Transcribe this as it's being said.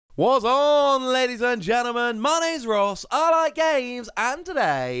What's on, ladies and gentlemen? My name's Ross, I like games, and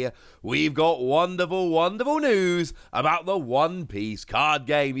today we've got wonderful, wonderful news about the One Piece card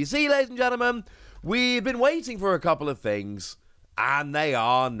game. You see, ladies and gentlemen, we've been waiting for a couple of things, and they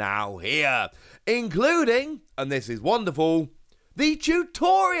are now here, including, and this is wonderful, the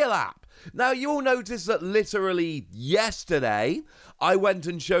tutorial app. Now, you'll notice that literally yesterday, I went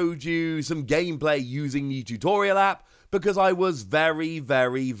and showed you some gameplay using the tutorial app, because I was very,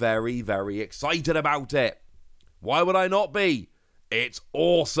 very, very, very excited about it. Why would I not be? It's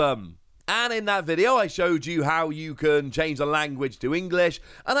awesome. And in that video, I showed you how you can change the language to English.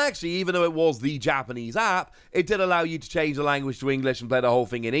 And actually, even though it was the Japanese app, it did allow you to change the language to English and play the whole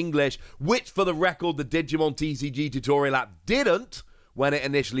thing in English, which, for the record, the Digimon TCG tutorial app didn't when it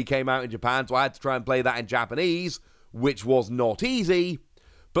initially came out in Japan. So I had to try and play that in Japanese, which was not easy.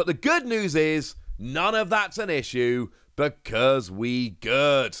 But the good news is, none of that's an issue, because we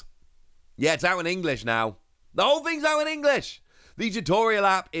good. Yeah, it's out in English now. The whole thing's out in English. The tutorial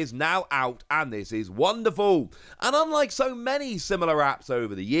app is now out, and this is wonderful. And unlike so many similar apps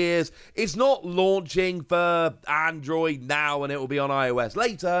over the years, it's not launching for Android now and it will be on iOS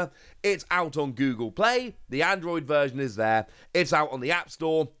later. It's out on Google Play. The Android version is there. It's out on the App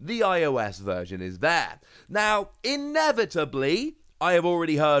Store. The iOS version is there. Now, inevitably, I have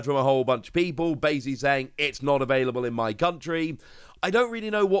already heard from a whole bunch of people basically saying it's not available in my country. I don't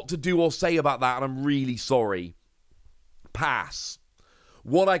really know what to do or say about that, and I'm really sorry. Pass.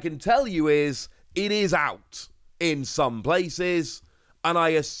 What I can tell you is it is out in some places, and I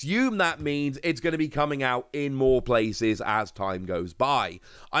assume that means it's going to be coming out in more places as time goes by.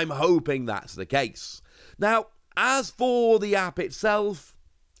 I'm hoping that's the case. Now, as for the app itself,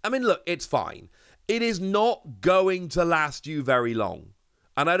 I mean, look, it's fine. It is not going to last you very long.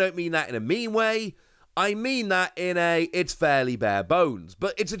 And I don't mean that in a mean way. I mean that in a, it's fairly bare bones.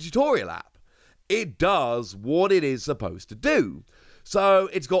 But it's a tutorial app. It does what it is supposed to do. So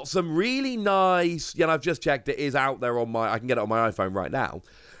it's got some really nice, I've just checked, it is out there on I can get it on my iPhone right now.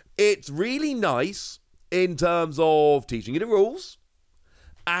 It's really nice in terms of teaching you the rules.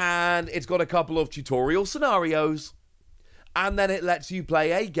 And it's got a couple of tutorial scenarios. And then it lets you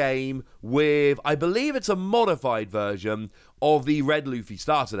play a game with, I believe it's a modified version of the Red Luffy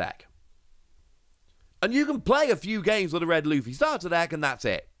starter deck. And you can play a few games with the Red Luffy starter deck, and that's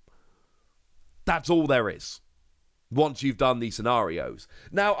it. That's all there is, once you've done these scenarios.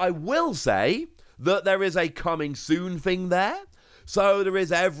 Now, I will say that there is a coming soon thing there. So there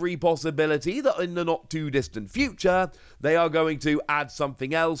is every possibility that in the not too distant future, they are going to add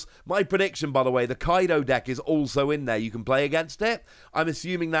something else. My prediction, by the way, the Kaido deck is also in there. You can play against it. I'm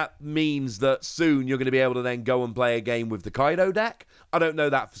assuming that means that soon you're going to be able to then go and play a game with the Kaido deck. I don't know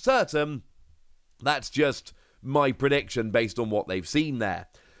that for certain. That's just my prediction based on what they've seen there.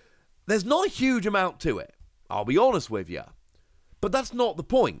 There's not a huge amount to it, I'll be honest with you. But that's not the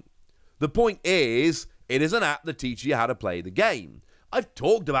point. The point is, it is an app that teaches you how to play the game. I've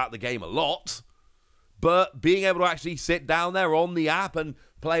talked about the game a lot, but being able to actually sit down there on the app and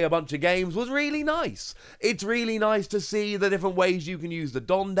play a bunch of games was really nice. It's really nice to see the different ways you can use the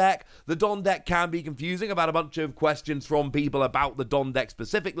Don deck. The Don deck can be confusing. I've had a bunch of questions from people about the Don deck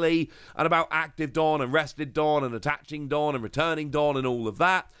specifically, and about active Don and rested Don and attaching Don and returning Don and all of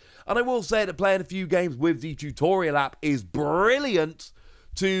that. And I will say that playing a few games with the tutorial app is brilliant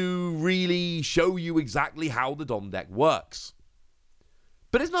to really show you exactly how the Don deck works.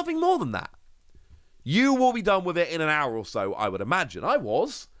 But it's nothing more than that. You will be done with it in an hour or so, I would imagine. I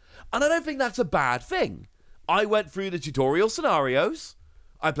was. And I don't think that's a bad thing. I went through the tutorial scenarios.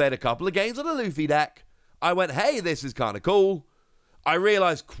 I played a couple of games on the Luffy deck. I went, hey, this is kind of cool. I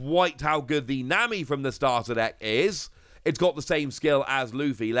realized quite how good the Nami from the starter deck is. It's got the same skill as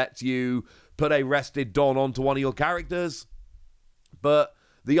Luffy. Lets you put a rested Don onto one of your characters. But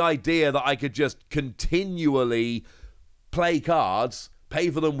the idea that I could just continually play cards, pay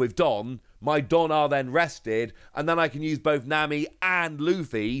for them with Don, my Don are then rested, and then I can use both Nami and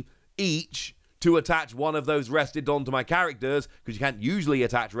Luffy each to attach one of those rested Don to my characters, because you can't usually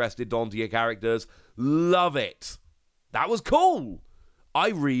attach rested Don to your characters. Love it. That was cool. I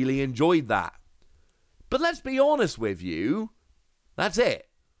really enjoyed that. But let's be honest with you, that's it.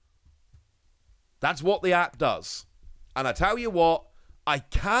 That's what the app does. And I tell you what, I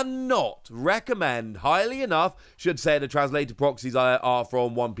cannot recommend highly enough, should say the translated proxies are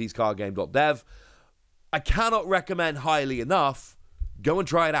from OnePieceCardGame.dev. I cannot recommend highly enough, go and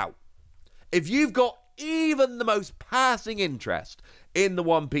try it out. If you've got even the most passing interest in the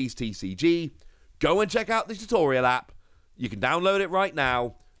One Piece TCG, go and check out the tutorial app. You can download it right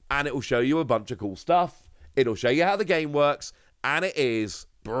now, and it will show you a bunch of cool stuff. It'll show you how the game works, and it is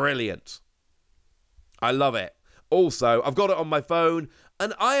Brilliant. I love it. Also, I've got it on my phone,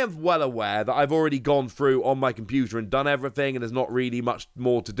 and I am well aware that I've already gone through on my computer and done everything, and there's not really much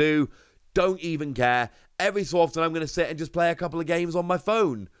more to do. Don't even care. Every so often, I'm going to sit and just play a couple of games on my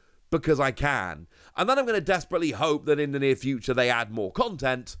phone, because I can. And then I'm going to desperately hope that in the near future they add more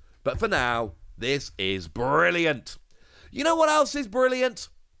content, but for now, this is brilliant. You know what else is brilliant?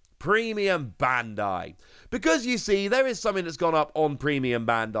 Premium Bandai. Because you see, there is something that's gone up on Premium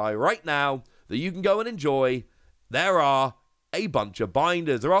Bandai right now that you can go and enjoy. There are a bunch of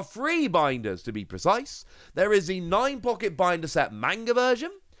binders. There are 3 binders, to be precise. There is the 9-pocket binder set manga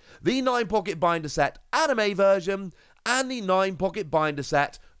version, the 9-pocket binder set anime version, and the 9-pocket binder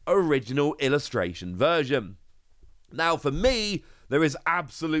set original illustration version. Now, for me, there is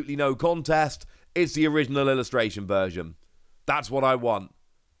absolutely no contest. It's the original illustration version. That's what I want.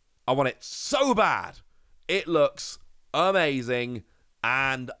 I want it so bad. It looks amazing,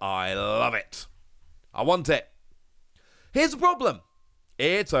 and I love it. I want it. Here's the problem.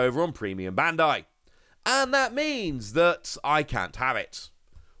 It's over on Premium Bandai, and that means that I can't have it.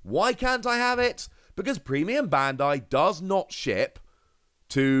 Why can't I have it? Because Premium Bandai does not ship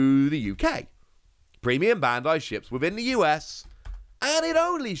to the UK. Premium Bandai ships within the US, and it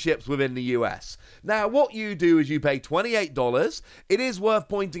only ships within the US. Now, what you do is you pay $28. It is worth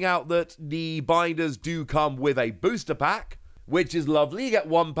pointing out that the binders do come with a booster pack, which is lovely. You get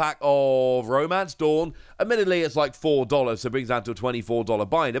 1 pack of Romance Dawn. Admittedly, it's like $4, so it brings down to a $24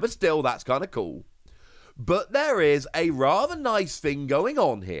 binder, but still, that's kind of cool. But there is a rather nice thing going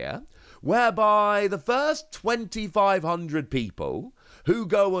on here, whereby the first 2,500 people who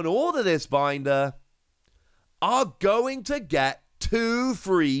go and order this binder are going to get 2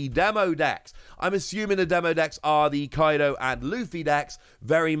 free demo decks. I'm assuming the demo decks are the Kaido and Luffy decks,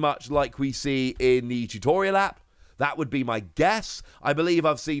 very much like we see in the tutorial app. That would be my guess. I believe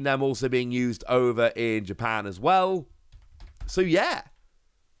I've seen them also being used over in Japan as well. So yeah,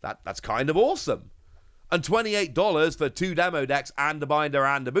 that's kind of awesome. And $28 for 2 demo decks and a binder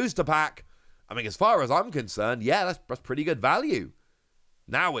and a booster pack. I mean, as far as I'm concerned, yeah, that's pretty good value.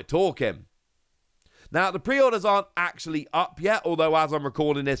 Now we're talking. Now, the pre-orders aren't actually up yet, although as I'm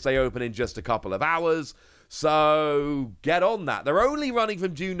recording this, they open in just a couple of hours. So get on that. They're only running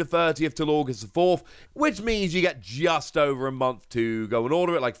from June the 30th till August the 4th, which means you get just over a month to go and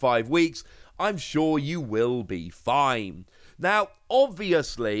order it, like 5 weeks. I'm sure you will be fine. Now,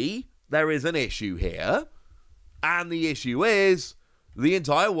 obviously, there is an issue here, and the issue is the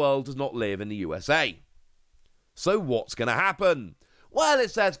entire world does not live in the USA. So what's going to happen? Well,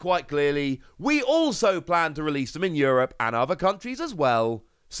 it says quite clearly, we also plan to release them in Europe and other countries as well,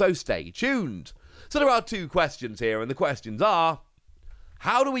 so stay tuned. So there are 2 questions here, and the questions are,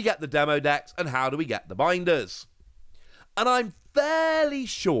 how do we get the demo decks and how do we get the binders? And I'm fairly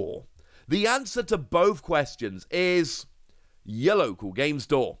sure the answer to both questions is your local game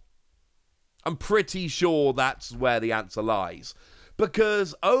store. I'm pretty sure that's where the answer lies.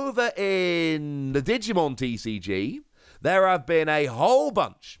 Because over in the Digimon TCG, there have been a whole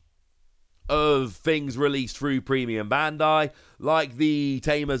bunch of things released through Premium Bandai, like the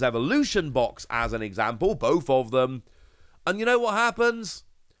Tamer's Evolution box as an example, both of them. And you know what happens?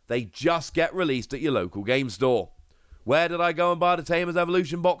 They just get released at your local game store. Where did I go and buy the Tamer's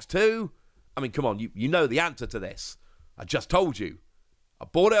Evolution box too? I mean, come on, you know the answer to this. I just told you. I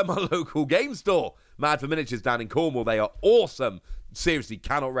bought it at my local game store. Mad for Miniatures down in Cornwall. They are awesome. Seriously,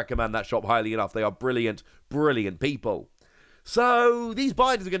 cannot recommend that shop highly enough. They are brilliant, brilliant people. So, these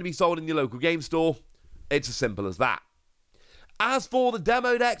binders are going to be sold in your local game store. It's as simple as that. As for the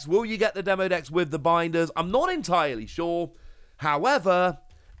demo decks, will you get the demo decks with the binders? I'm not entirely sure. However,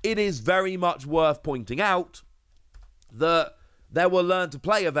 it is very much worth pointing out that there were Learn to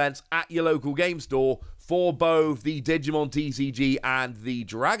Play events at your local game store for both the Digimon TCG and the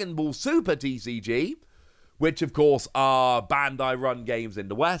Dragon Ball Super TCG, which of course are Bandai-run games in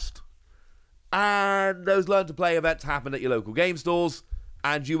the West. And those Learn to Play events happened at your local game stores,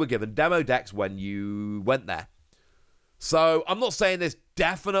 and you were given demo decks when you went there. So, I'm not saying this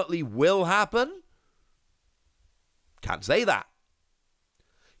definitely will happen. Can't say that.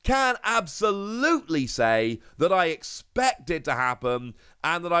 Can absolutely say that I expect it to happen,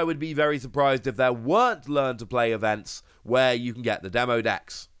 and that I would be very surprised if there weren't Learn to Play events where you can get the demo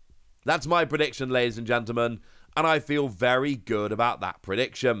decks. That's my prediction, ladies and gentlemen, and I feel very good about that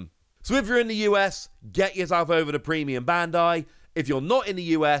prediction. So if you're in the US, get yourself over to Premium Bandai. If you're not in the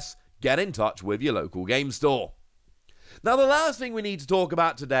US, get in touch with your local game store. Now, the last thing we need to talk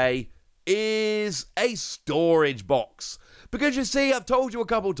about today is a storage box. Because you see, I've told you a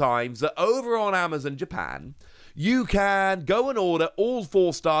couple times that over on Amazon Japan, you can go and order all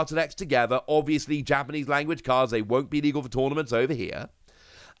 4 starter decks together. Obviously, Japanese language cards, they won't be legal for tournaments over here.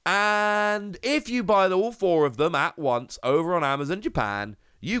 And if you buy all 4 of them at once over on Amazon Japan,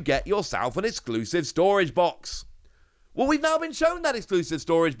 you get yourself an exclusive storage box. Well, we've now been shown that exclusive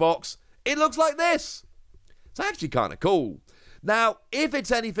storage box. It looks like this. It's actually kind of cool. Now, if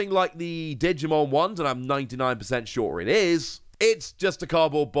it's anything like the Digimon ones, and I'm 99% sure it is, it's just a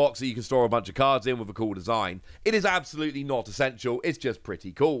cardboard box that you can store a bunch of cards in with a cool design. It is absolutely not essential. It's just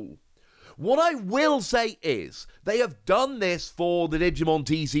pretty cool. What I will say is, they have done this for the Digimon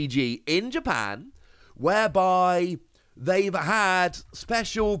TCG in Japan, whereby they've had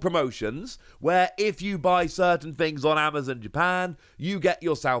special promotions where if you buy certain things on Amazon Japan, you get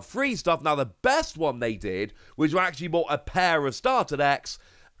yourself free stuff. Now, the best one they did was you actually bought a pair of starter decks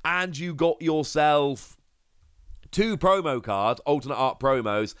and you got yourself 2 promo cards, alternate art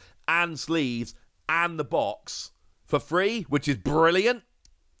promos, and sleeves, and the box for free, which is brilliant.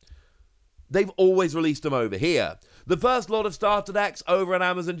 They've always released them over here. The first lot of starter decks over on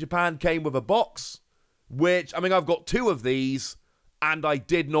Amazon Japan came with a box, which, I mean, I've got 2 of these, and I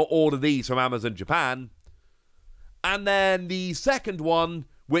did not order these from Amazon Japan. And then the second one,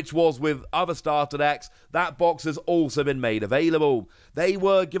 which was with other starter decks, that box has also been made available. They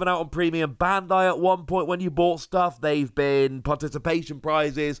were given out on Premium Bandai at one point when you bought stuff. They've been participation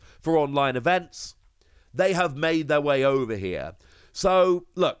prizes for online events. They have made their way over here. So,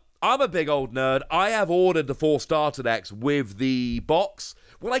 look, I'm a big old nerd. I have ordered the 4 starter decks with the box.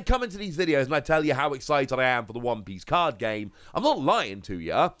 When I come into these videos and I tell you how excited I am for the One Piece card game, I'm not lying to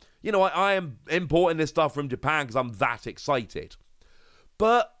you. You know, I am importing this stuff from Japan because I'm that excited.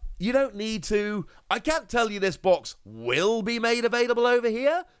 But you don't need to. I can't tell you this box will be made available over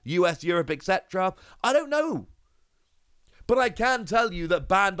here, US, Europe, etc. I don't know. But I can tell you that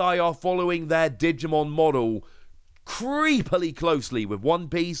Bandai are following their Digimon model creepily closely with One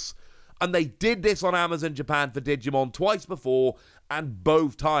Piece, and they did this on Amazon Japan for Digimon twice before, and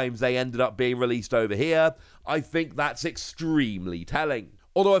both times they ended up being released over here. I think that's extremely telling.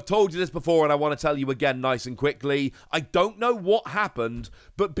 Although I've told you this before and I want to tell you again nice and quickly, I don't know what happened,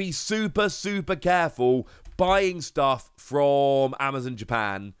 but be super, super careful buying stuff from Amazon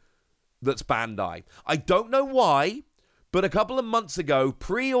Japan that's Bandai. I don't know why, but a couple of months ago,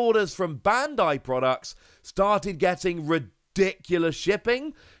 pre-orders from Bandai products started getting ridiculous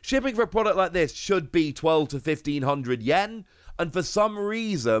shipping. Shipping for a product like this should be 12 to 1500 yen, and for some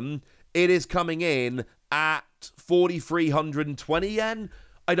reason, it is coming in at 4,320 yen.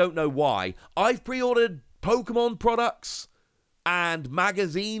 I don't know why. I've pre-ordered Pokemon products and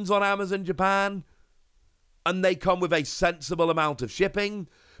magazines on Amazon Japan, and they come with a sensible amount of shipping.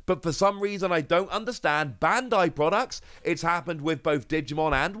 But for some reason I don't understand, Bandai products, it's happened with both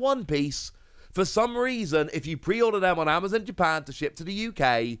Digimon and One Piece. For some reason, if you pre-order them on Amazon Japan to ship to the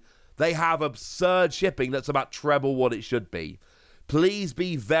UK, they have absurd shipping that's about treble what it should be. Please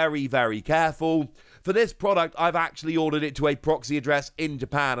be very, very careful. For this product, I've actually ordered it to a proxy address in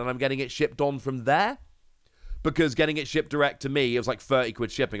Japan, and I'm getting it shipped on from there. Because getting it shipped direct to me, it was like 30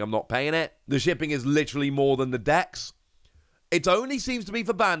 quid shipping. I'm not paying it. The shipping is literally more than the decks. It only seems to be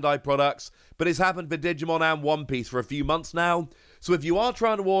for Bandai products, but it's happened for Digimon and One Piece for a few months now. So if you are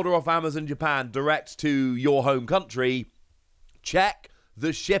trying to order off Amazon Japan direct to your home country, check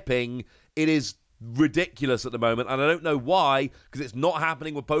the shipping. It is ridiculous at the moment, and I don't know why, because it's not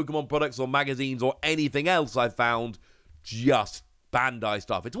happening with Pokemon products or magazines or anything else I've found, just Bandai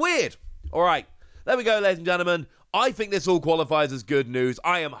stuff. It's weird. All right, there we go, ladies and gentlemen. I think this all qualifies as good news.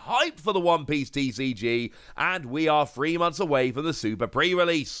 I am hyped for the One Piece TCG, and we are 3 months away from the Super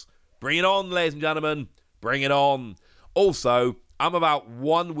pre-release. Bring it on, ladies and gentlemen. Bring it on. Also, I'm about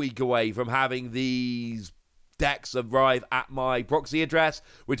 1 week away from having these decks arrive at my proxy address,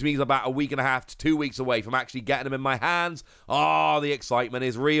 which means about a week and a half to 2 weeks away from actually getting them in my hands. Oh, the excitement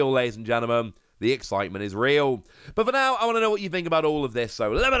is real, ladies and gentlemen. The excitement is real. But for now, I want to know what you think about all of this, so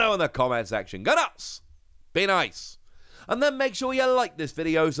let me know in the comment section. Go nuts! Be nice. And then make sure you like this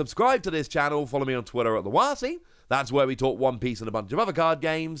video, subscribe to this channel, follow me on Twitter at TheWasi. That's where we talk One Piece and a bunch of other card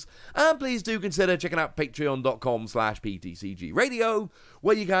games. And please do consider checking out patreon.com/PTCGradio,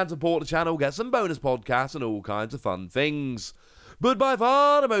 where you can support the channel, get some bonus podcasts, and all kinds of fun things. But by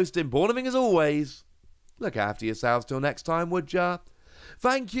far the most important thing, as always, look after yourselves till next time, would ya?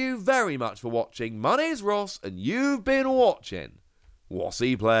 Thank you very much for watching. My name's Ross, and you've been watching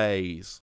Wasi Plays.